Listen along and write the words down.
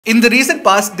In the recent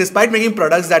past, despite making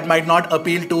products that might not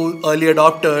appeal to early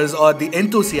adopters or the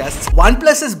enthusiasts,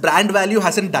 OnePlus's brand value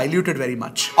hasn't diluted very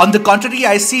much. On the contrary,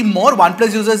 I see more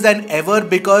OnePlus users than ever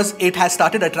because it has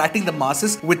started attracting the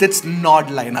masses with its Nord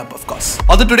lineup, of course.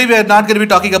 Although today we are not going to be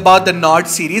talking about the Nord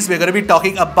series, we're going to be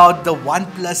talking about the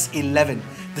OnePlus 11.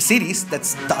 The series that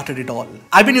started it all.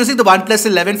 I've been using the OnePlus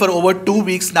 11 for over 2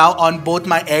 weeks now on both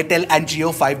my Airtel and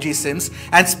Jio 5G SIMs,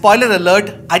 and spoiler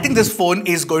alert, I think this phone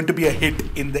is going to be a hit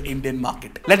in the Indian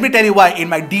market. Let me tell you why in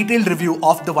my detailed review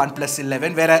of the OnePlus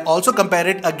 11, where I also compare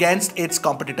it against its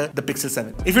competitor, the Pixel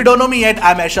 7. If you don't know me yet,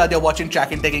 I'm Ershad, you're watching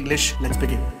Trakin Tech English. Let's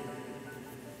begin.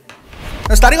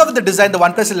 Now, starting off with the design, the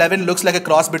OnePlus 11 looks like a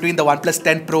cross between the OnePlus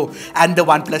 10 Pro and the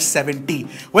OnePlus 7T.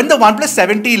 When the OnePlus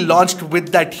 7T launched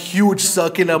with that huge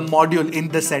circular module in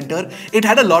the center, it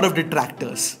had a lot of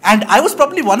detractors. And I was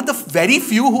probably one of the very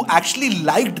few who actually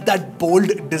liked that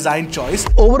bold design choice.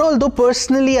 Overall, though,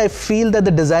 personally, I feel that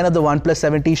the design of the OnePlus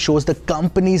 7T shows the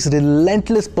company's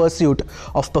relentless pursuit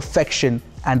of perfection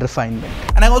and refinement.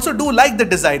 And I also do like the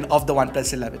design of the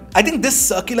OnePlus 11. I think this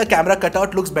circular camera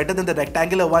cutout looks better than the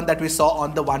rectangular one that we saw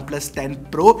on the OnePlus 10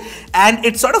 Pro, and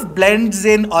it sort of blends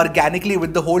in organically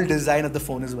with the whole design of the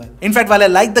phone as well. In fact, while I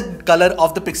like the color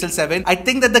of the Pixel 7, I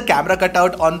think that the camera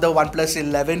cutout on the OnePlus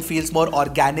 11 feels more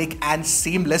organic and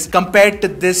seamless compared to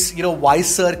this,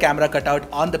 wiser camera cutout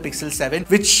on the Pixel 7,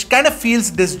 which kind of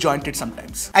feels disjointed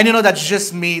sometimes. And that's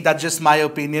just me, that's just my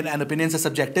opinion, and opinions are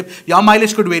subjective. Your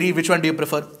mileage could vary. Which one do you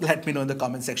prefer? Let me know in the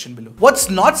comment section below. What's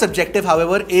not subjective,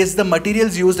 however, is the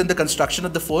materials used in the construction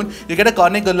of the phone. You get a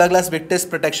Corning Gorilla Glass Victus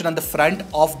protection on the front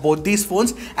of both these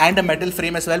phones and a metal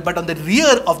frame as well. But on the rear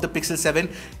of the Pixel 7,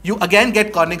 you again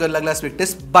get Corning Gorilla Glass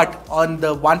Victus, but on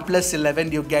the OnePlus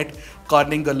 11, you get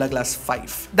Corning Gorilla Glass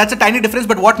 5. That's a tiny difference,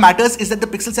 but what matters is that the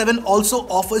Pixel 7 also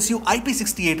offers you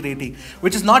IP68 rating,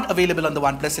 which is not available on the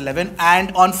OnePlus 11.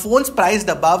 And on phones priced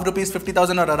above rupees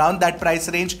 50,000 or around that price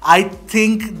range, I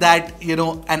think that,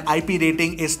 an IP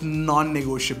rating is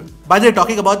non-negotiable. By the way,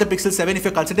 talking about the Pixel 7, if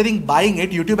you're considering buying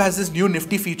it, YouTube has this new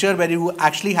nifty feature where you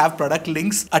actually have product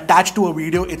links attached to a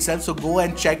video itself. So go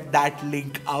and check that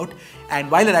link out. And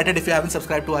while you're at it, if you haven't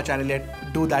subscribed to our channel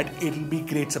yet, do that. It'll be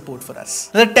great support for us.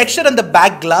 Now, the texture on the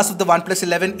back glass of the OnePlus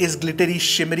 11 is glittery,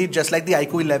 shimmery, just like the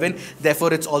iQOO 11.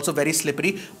 Therefore, it's also very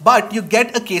slippery. But you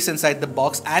get a case inside the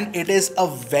box, and it is a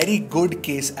very good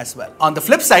case as well. On the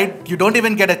flip side, you don't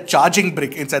even get a charging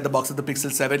brick inside the box of the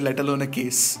Pixel 7, let alone a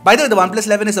case. By the way, the OnePlus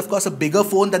 11 is of course a bigger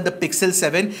phone than the Pixel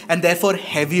 7 and therefore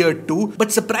heavier too.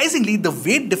 But surprisingly, the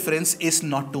weight difference is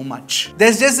not too much.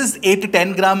 There's just this 8 to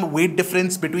 10 gram weight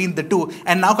difference between the two.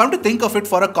 And now come to think of it,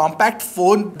 for a compact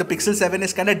phone, the Pixel 7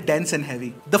 is kind of dense and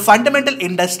heavy. The fundamental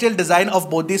industrial design of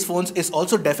both these phones is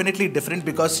also definitely different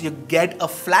because you get a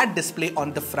flat display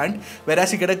on the front,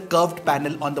 whereas you get a curved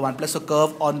panel on the OnePlus. So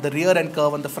curve on the rear and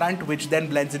curve on the front, which then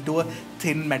blends into a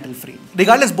thin metal frame.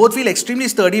 Regardless, both feel extremely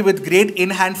sturdy with great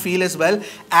in-hand feel as well,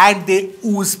 and they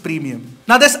ooze premium.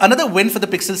 Now there's another win for the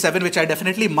Pixel 7, which I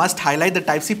definitely must highlight. The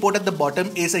Type-C port at the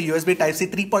bottom is a USB Type-C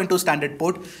 3.2 standard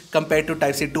port compared to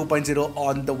Type-C 2.0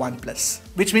 on the OnePlus,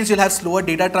 which means you'll have slower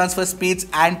data transfer speeds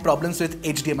and problems with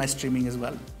HDMI streaming as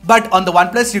well. But on the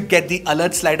OnePlus, you get the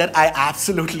alert slider. I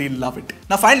absolutely love it.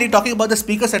 Now finally, talking about the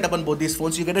speaker setup on both these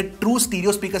phones, you get a true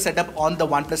stereo speaker setup on the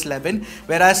OnePlus 11,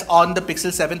 whereas on the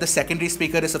Pixel 7, the secondary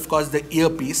speaker is of course the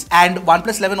earpiece, and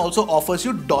OnePlus 11 also offers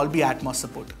you Dolby Atmos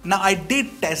support. Now I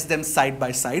did test them side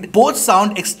by side. Both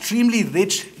sound extremely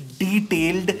rich,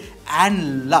 detailed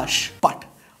and lush, but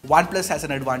OnePlus has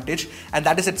an advantage, and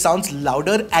that is it sounds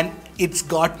louder and it's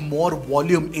got more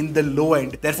volume in the low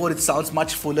end. Therefore, it sounds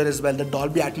much fuller as well. The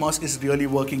Dolby Atmos is really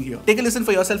working here. Take a listen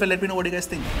for yourself and let me know what you guys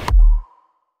think.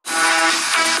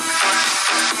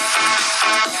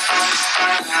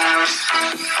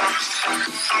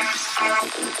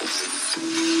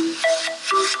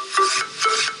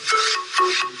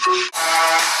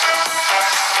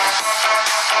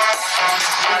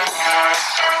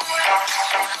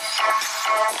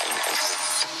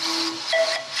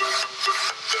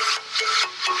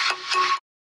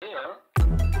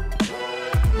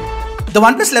 The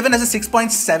OnePlus 11 has a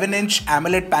 6.7-inch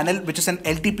AMOLED panel, which is an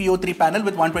LTPO3 panel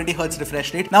with 120Hz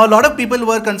refresh rate. Now, a lot of people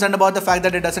were concerned about the fact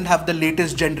that it doesn't have the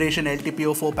latest generation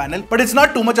LTPO4 panel, but it's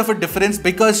not too much of a difference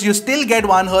because you still get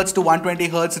 1Hz to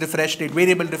 120Hz refresh rate,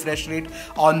 variable refresh rate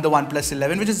on the OnePlus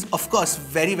 11, which is of course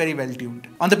very, very well tuned.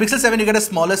 On the Pixel 7, you get a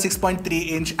smaller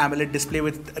 6.3-inch AMOLED display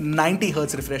with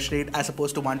 90Hz refresh rate as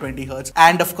opposed to 120Hz.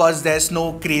 And of course, there's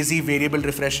no crazy variable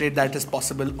refresh rate that is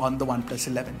possible on the OnePlus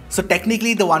 11. So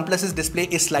technically, the OnePlus's display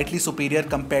is slightly superior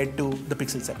compared to the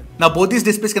Pixel 7. Now both these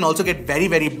displays can also get very,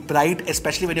 very bright,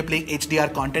 especially when you're playing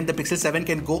HDR content. The Pixel 7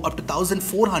 can go up to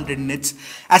 1400 nits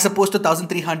as opposed to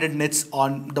 1300 nits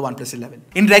on the OnePlus 11.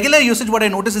 In regular usage, what I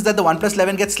noticed is that the OnePlus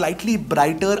 11 gets slightly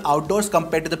brighter outdoors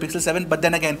compared to the Pixel 7, but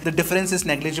then again, the difference is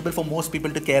negligible for most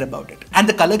people to care about it. And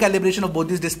the color calibration of both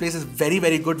these displays is very,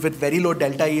 very good with very low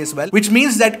delta E as well, which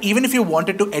means that even if you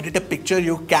wanted to edit a picture,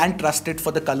 you can trust it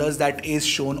for the colors that is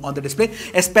shown on the display,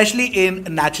 especially in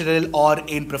natural or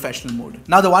in professional mode.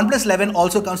 Now the OnePlus 11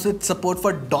 also comes with support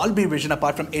for Dolby Vision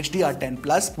apart from HDR10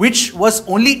 Plus, which was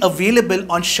only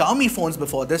available on Xiaomi phones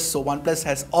before this, so OnePlus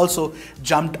has also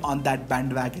jumped on that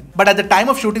bandwagon. But at the time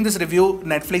of shooting this review,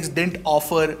 Netflix didn't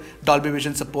offer Dolby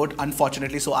Vision support,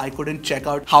 unfortunately, so I couldn't check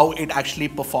out how it actually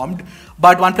performed.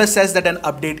 But OnePlus says that an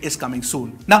update is coming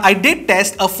soon. Now I did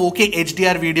test a 4K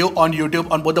HDR video on YouTube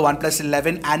on both the OnePlus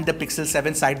 11 and the Pixel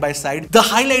 7 side by side. The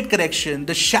highlight correction,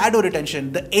 the shadow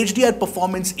retention, the HDR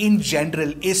performance in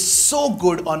general is so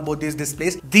good on both these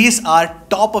displays. These are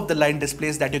top of the line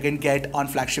displays that you can get on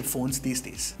flagship phones these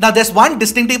days. Now there's one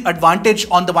distinctive advantage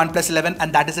on the OnePlus 11,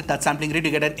 and that is the touch sampling rate.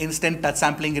 You get an instant touch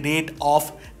sampling rate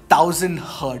of 1000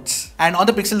 Hertz, and on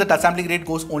the Pixel the touch sampling rate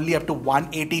goes only up to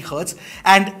 180 Hertz.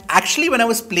 And actually when I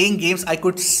was playing games, I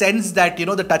could sense that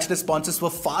the touch responses were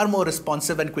far more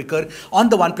responsive and quicker on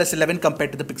the OnePlus 11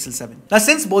 compared to the Pixel 7. Now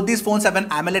since both these phones have an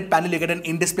AMOLED panel, you get an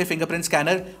in-display fingerprint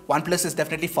scanner. OnePlus is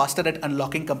definitely faster at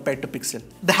unlocking compared to Pixel.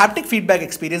 The haptic feedback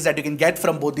experience that you can get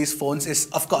from both these phones is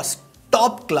of course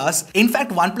top class. In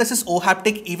fact, OnePlus's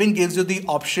OHaptic even gives you the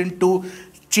option to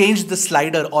change the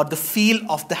slider or the feel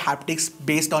of the haptics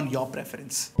based on your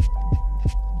preference.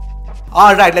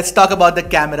 Alright, let's talk about the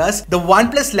cameras. The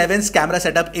OnePlus 11's camera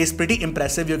setup is pretty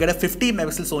impressive. You get a 50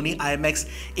 megapixel Sony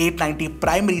IMX890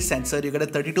 primary sensor, you get a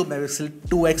 32 megapixel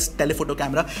 2x telephoto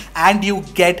camera, and you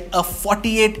get a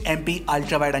 48 MP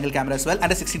ultra wide angle camera as well, and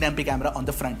a 16 MP camera on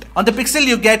the front. On the Pixel,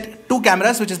 you get two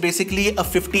cameras, which is basically a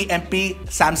 50 MP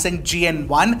Samsung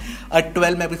GN1, a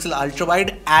 12 megapixel ultra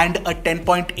wide, and a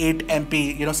 10.8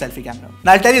 MP selfie camera.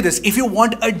 Now I'll tell you this, if you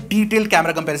want a detailed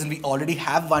camera comparison, we already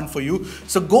have one for you,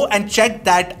 so go and check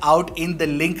that out in the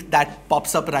link that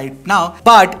pops up right now.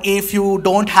 But if you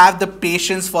don't have the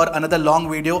patience for another long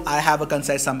video, I have a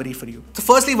concise summary for you. So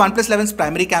firstly, OnePlus 11's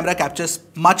primary camera captures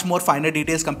much more finer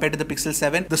details compared to the Pixel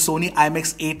 7. The Sony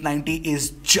IMX890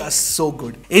 is just so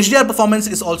good. HDR performance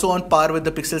is also on par with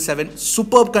the Pixel 7.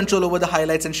 Superb control over the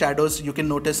highlights and shadows you can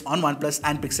notice on OnePlus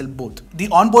and Pixel both. The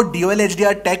onboard DOL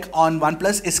HDR tech on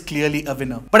OnePlus is clearly a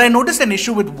winner. But I noticed an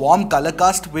issue with warm color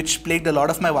cast, which plagued a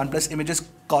lot of my OnePlus images,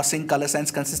 causing color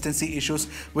sense consistency issues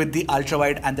with the ultra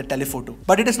wide and the telephoto.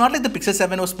 But it is not like the Pixel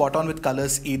 7 was spot on with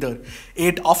colors either.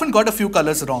 It often got a few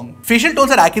colors wrong. Facial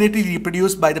tones are accurately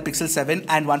reproduced by the Pixel 7,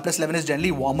 and OnePlus 11 is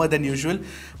generally warmer than usual.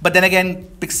 But then again,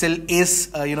 Pixel is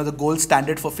the gold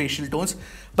standard for facial tones.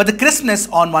 But the crispness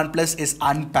on OnePlus is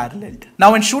unparalleled.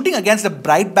 Now when shooting against a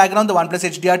bright background, the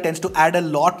OnePlus HDR tends to add a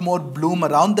lot more bloom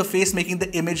around the face, making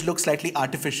the image look slightly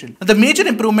artificial. Now, the major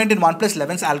improvement in OnePlus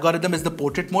 11's algorithm is the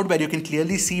portrait mode, where you can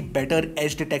clearly see better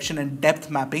edge detection and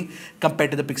depth mapping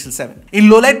compared to the Pixel 7. In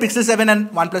low light, Pixel 7 and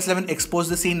OnePlus 11 expose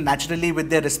the scene naturally with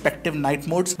their respective night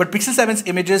modes, but Pixel 7's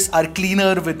images are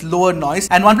cleaner with lower noise,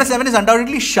 and OnePlus 7 is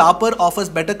undoubtedly sharper, offers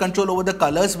better control over the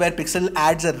colors, where Pixel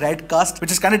adds a red cast,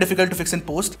 which is kind of difficult to fix in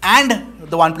post. And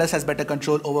the OnePlus has better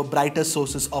control over brighter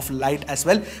sources of light as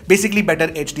well, basically better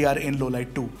HDR in low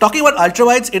light too. Talking about ultra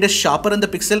wides, it is sharper on the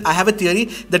Pixel. I have a theory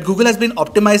that Google has been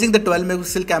optimizing the 12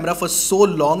 megapixel camera for so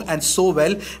long and so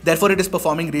well, therefore it is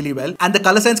performing really well. And the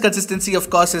color sense consistency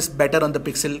of course is better on the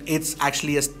Pixel. It's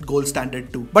actually a gold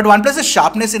standard too. But OnePlus's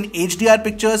sharpness in HDR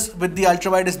pictures with the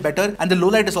ultra wide is better, and the low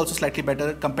light is also slightly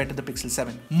better compared to the Pixel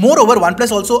 7. Moreover,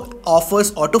 OnePlus also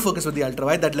offers autofocus with the ultra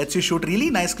wide that lets you shoot really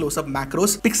nice close-up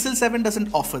macros. Pixel 7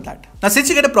 doesn't offer that. Now since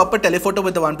you get a proper telephoto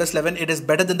with the OnePlus 11, it is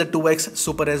better than the 2x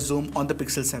Super S zoom on the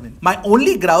Pixel 7. My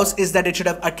only grouse is that it should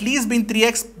have at least been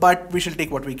 3x, but we shall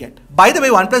take what we get. By the way,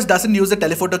 OnePlus doesn't use the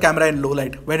telephoto camera in low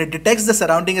light. When it detects the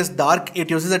surrounding as dark, it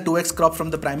uses a 2x crop from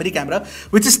the primary camera,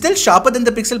 which is still sharper than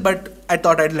the Pixel, but I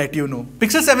thought I'd let you know.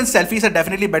 Pixel 7's selfies are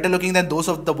definitely better looking than those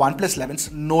of the OnePlus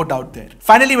 11's, no doubt there.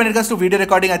 Finally, when it comes to video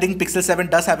recording, I think Pixel 7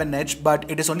 does have an edge, but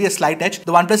it is only a slight edge.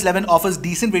 The OnePlus 11 offers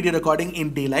decent video recording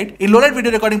in daylight. In low light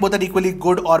video recording, both are equally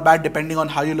good or bad depending on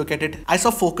how you look at it. I saw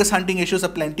focus hunting issues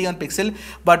aplenty on Pixel,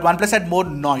 but OnePlus had more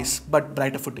noise but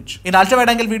brighter footage. In ultra wide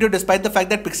angle video, despite the fact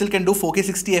that Pixel can do 4K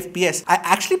 60 FPS, I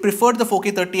actually preferred the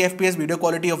 4K 30 FPS video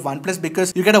quality of OnePlus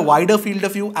because you get a wider field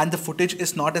of view and the footage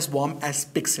is not as warm as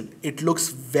Pixel. It it looks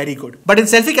very good. But in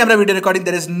selfie camera video recording,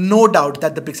 there is no doubt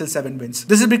that the Pixel 7 wins.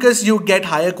 This is because you get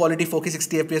higher quality 4K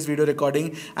 60 FPS video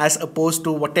recording as opposed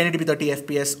to 1080p 30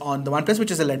 FPS on the OnePlus,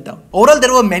 which is a letdown. Overall,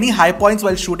 there were many high points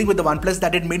while shooting with the OnePlus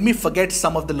that it made me forget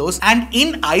some of the lows. And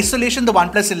in isolation, the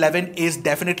OnePlus 11 is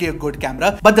definitely a good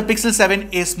camera, but the Pixel 7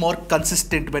 is more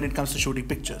consistent when it comes to shooting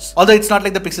pictures. Although it's not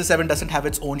like the Pixel 7 doesn't have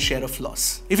its own share of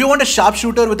flaws. If you want a sharp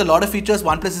shooter with a lot of features,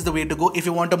 OnePlus is the way to go. If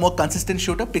you want a more consistent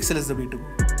shooter, Pixel is the way to go.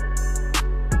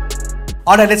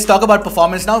 Alright, let's talk about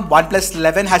performance now. OnePlus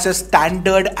 11 has a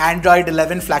standard Android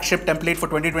 11 flagship template for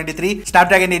 2023,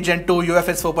 Snapdragon 8 Gen 2,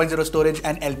 UFS 4.0 storage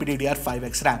and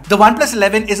LPDDR5X RAM. The OnePlus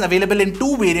 11 is available in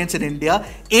two variants in India,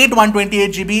 8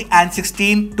 128GB and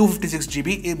 16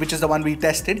 256GB, which is the one we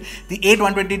tested. The 8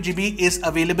 128GB is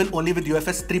available only with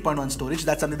UFS 3.1 storage.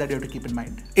 That's something that you have to keep in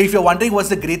mind. If you're wondering what's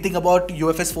the great thing about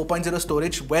UFS 4.0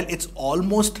 storage, well, it's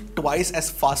almost twice as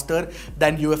faster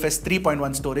than UFS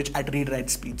 3.1 storage at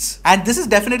read-write speeds. And this is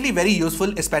definitely very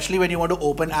useful, especially when you want to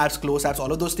open apps, close apps,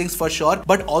 all of those things for sure,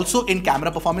 but also in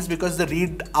camera performance because the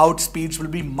read out speeds will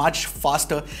be much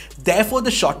faster. Therefore,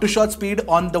 the shot-to-shot speed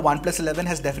on the OnePlus 11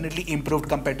 has definitely improved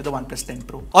compared to the OnePlus 10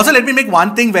 Pro. Also, let me make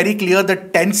one thing very clear: the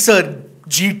Tensor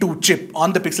G2 chip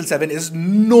on the Pixel 7 is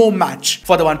no match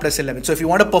for the OnePlus 11. So if you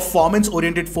want a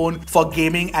performance-oriented phone for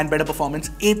gaming and better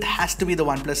performance, it has to be the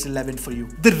OnePlus 11 for you.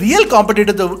 The real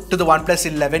competitor to the OnePlus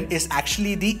 11 is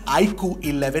actually the iQOO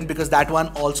 11 because that one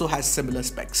also has similar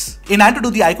specs. In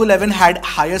Antutu, the iQOO 11 had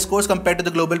higher scores compared to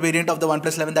the global variant of the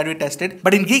OnePlus 11 that we tested.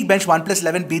 But in Geekbench, OnePlus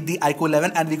 11 beat the iQOO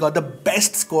 11 and we got the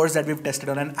best scores that we've tested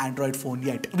on an Android phone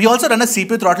yet. We also run a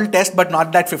CPU throttle test, but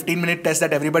not that 15-minute test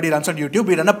that everybody runs on YouTube.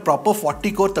 We run a proper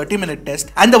 40-core 30-minute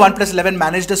test, and the OnePlus 11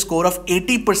 managed a score of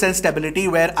 80% stability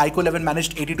where iQOO 11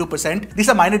 managed 82%. These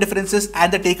are minor differences,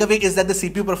 and the takeaway is that the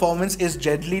CPU performance is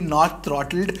generally not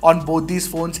throttled on both these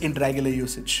phones in regular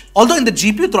usage. Although in the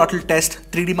GPU throttle test,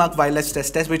 3D Mark wireless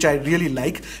stress test, which I really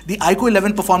like, the iQOO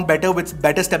 11 performed better with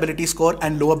better stability score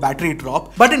and lower battery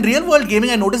drop. But in real world gaming,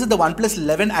 I noticed that the OnePlus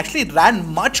 11 actually ran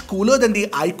much cooler than the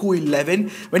iQOO 11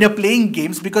 when you're playing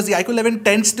games because the iQOO 11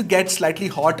 tends to get slightly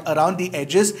hot around the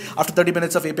edges after 30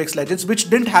 minutes of Apex Legends, which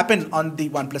didn't happen on the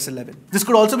OnePlus 11. This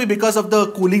could also be because of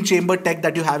the cooling chamber tech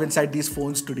that you have inside these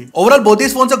phones today. Overall, both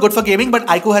these phones are good for gaming, but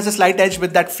iQOO has a slight edge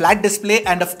with that flat display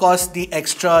and of course the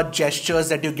extra gestures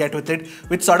that you get with it,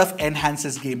 which sort of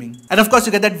enhances gaming. And of course,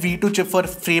 you get that V2 chip for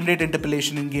frame rate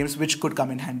interpolation in games, which could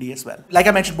come in handy as well. Like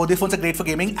I mentioned, both these phones are great for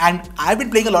gaming, and I've been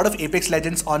playing a lot of Apex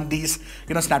Legends on these,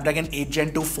 Snapdragon 8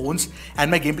 Gen 2 phones,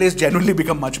 and my gameplay has genuinely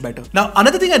become much better. Now,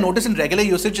 another thing I noticed in regular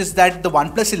usage is that the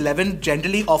OnePlus 11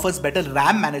 generally offers better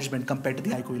RAM management compared to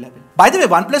the iQOO 11. By the way,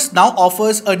 OnePlus now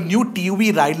offers a new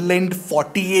TUV Rhineland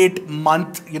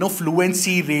 48-month,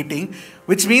 fluency rating,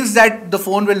 which means that the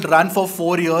phone will run for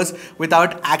 4 years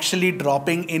without actually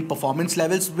dropping in performance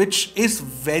levels, which is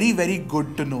very, very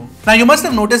good to know. Now, you must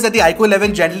have noticed that the iQOO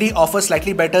 11 generally offers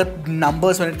slightly better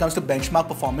numbers when it comes to benchmark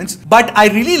performance, but I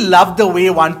really love the way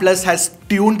OnePlus has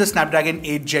tuned the Snapdragon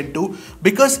 8 Gen 2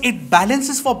 because it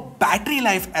balances for battery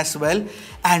life as well,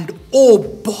 and oh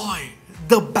boy,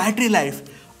 the battery life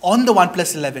on the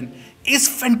OnePlus 11 is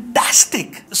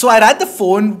fantastic. So I ran the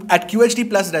phone at QHD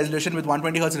plus resolution with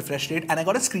 120Hz refresh rate and I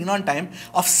got a screen on time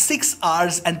of 6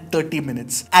 hours and 30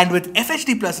 minutes. And with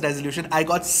FHD plus resolution, I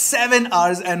got 7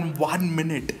 hours and 1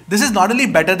 minute. This is not only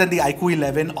better than the iQOO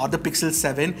 11 or the Pixel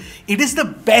 7, it is the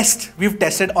best we've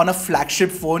tested on a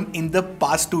flagship phone in the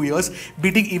past 2 years,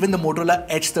 beating even the Motorola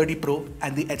Edge 30 Pro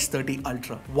and the Edge 30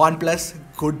 Ultra. OnePlus,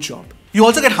 good job. You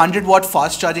also get 100-watt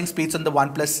fast charging speeds on the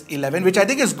OnePlus 11, which I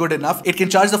think is good enough. It can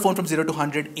charge the phone from 0 to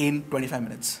 100 in 25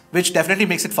 minutes, which definitely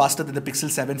makes it faster than the Pixel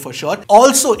 7 for sure.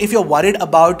 Also, if you're worried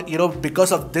about,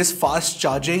 because of this fast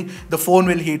charging, the phone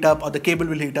will heat up or the cable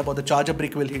will heat up or the charger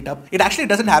brick will heat up, it actually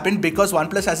doesn't happen because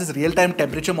OnePlus has this real-time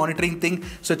temperature monitoring thing.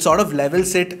 So it sort of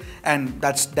levels it, and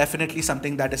that's definitely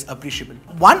something that is appreciable.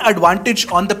 One advantage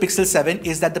on the Pixel 7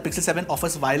 is that the Pixel 7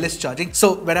 offers wireless charging.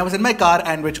 So when I was in my car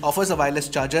and which offers a wireless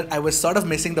charger, I was sort of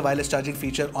missing the wireless charging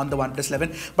feature on the OnePlus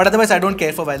 11, but otherwise I don't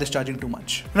care for wireless charging too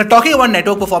much. Now, talking about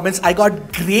network performance, I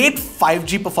got great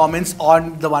 5G performance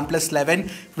on the OnePlus 11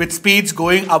 with speeds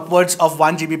going upwards of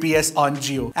 1 Gbps on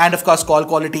Jio. And of course, call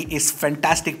quality is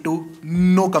fantastic too.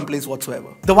 No complaints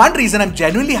whatsoever. The one reason I'm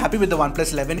genuinely happy with the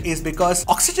OnePlus 11 is because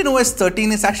Oxygen OS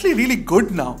 13 is actually really good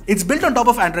now. It's built on top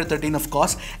of Android 13, of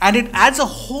course, and it adds a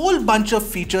whole bunch of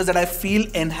features that I feel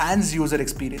enhance user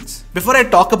experience. Before I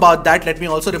talk about that, let me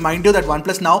also remind you that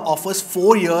OnePlus now offers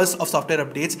 4 years of software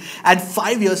updates and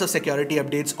 5 years of security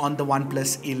updates on the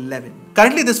OnePlus 11.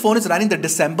 Currently, this phone is running the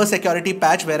December security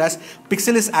patch, whereas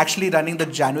Pixel is actually running the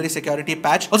January security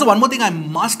patch. Also, one more thing I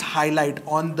must highlight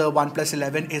on the OnePlus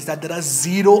 11 is that there are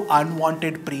zero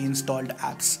unwanted pre-installed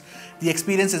apps. The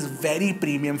experience is very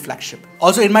premium flagship.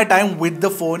 Also, in my time with the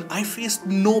phone, I faced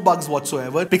no bugs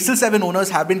whatsoever. Pixel 7 owners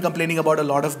have been complaining about a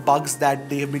lot of bugs that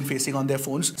they have been facing on their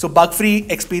phones. So bug-free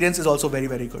experience is also very,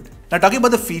 very good. Now, talking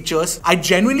about the features, I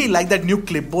genuinely like that new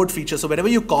clipboard feature. So whenever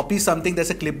you copy something,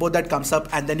 there's a clipboard that comes up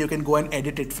and then you can go and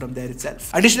edit it from there itself.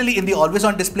 Additionally, in the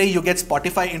always-on display, you get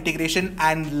Spotify integration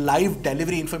and live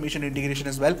delivery information integration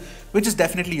as well, which is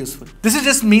definitely useful. This is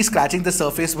just me scratching the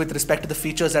surface with respect to the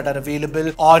features that are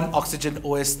available on Oxygen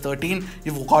OS 13.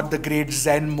 You've got the great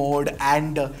Zen mode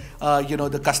and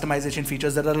the customization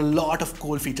features. There are a lot of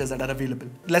cool features that are available.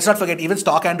 Let's not forget even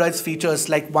stock Android's features.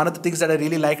 Like one of the things that I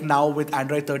really like now with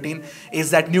Android 13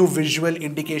 is that new visual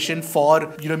indication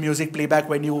for music playback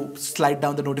when you slide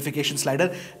down the notification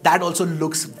slider. That also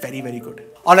looks very, very good.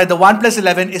 Alright, the OnePlus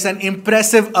 11 is an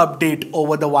impressive update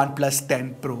over the OnePlus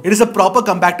 10 Pro. It is a proper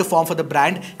comeback to form for the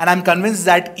brand, and I'm convinced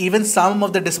that even some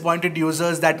of the disappointed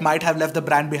users that might have left the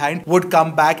brand behind would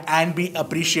come back and be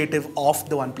appreciative of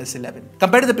the OnePlus 11.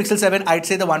 Compared to the Pixel 7, I'd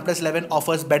say the OnePlus 11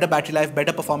 offers better battery life,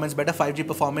 better performance, better 5G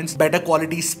performance, better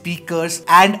quality speakers,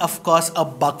 and of course a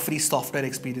bug-free software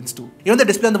experience too. Even the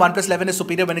display on the OnePlus 11 is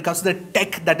superior when it comes to the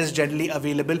tech that is generally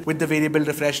available with the variable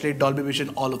refresh rate, Dolby Vision,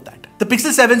 all of that. The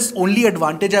Pixel 7's only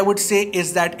advantage I would say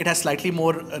is that it has slightly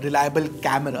more reliable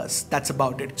cameras. That's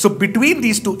about it. So between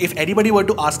these two, if anybody were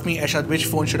to ask me, Ershad, which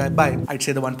phone should I buy? I'd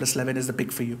say the OnePlus 11 is the pick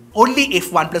for you. Only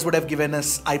if OnePlus would have given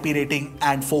us IP rating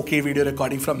and 4K video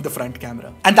recording from the front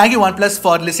camera. And thank you OnePlus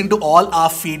for listening to all our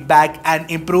feedback and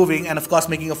improving and of course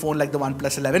making a phone like the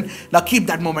OnePlus 11. Now keep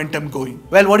that momentum going.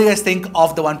 Well, what do you guys think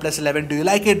of the OnePlus 11? Do you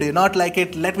like it? Do you not like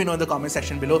it? Let me know in the comment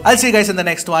section below. I'll see you guys in the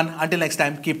next one. Until next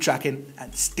time, keep tracking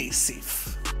and stay safe.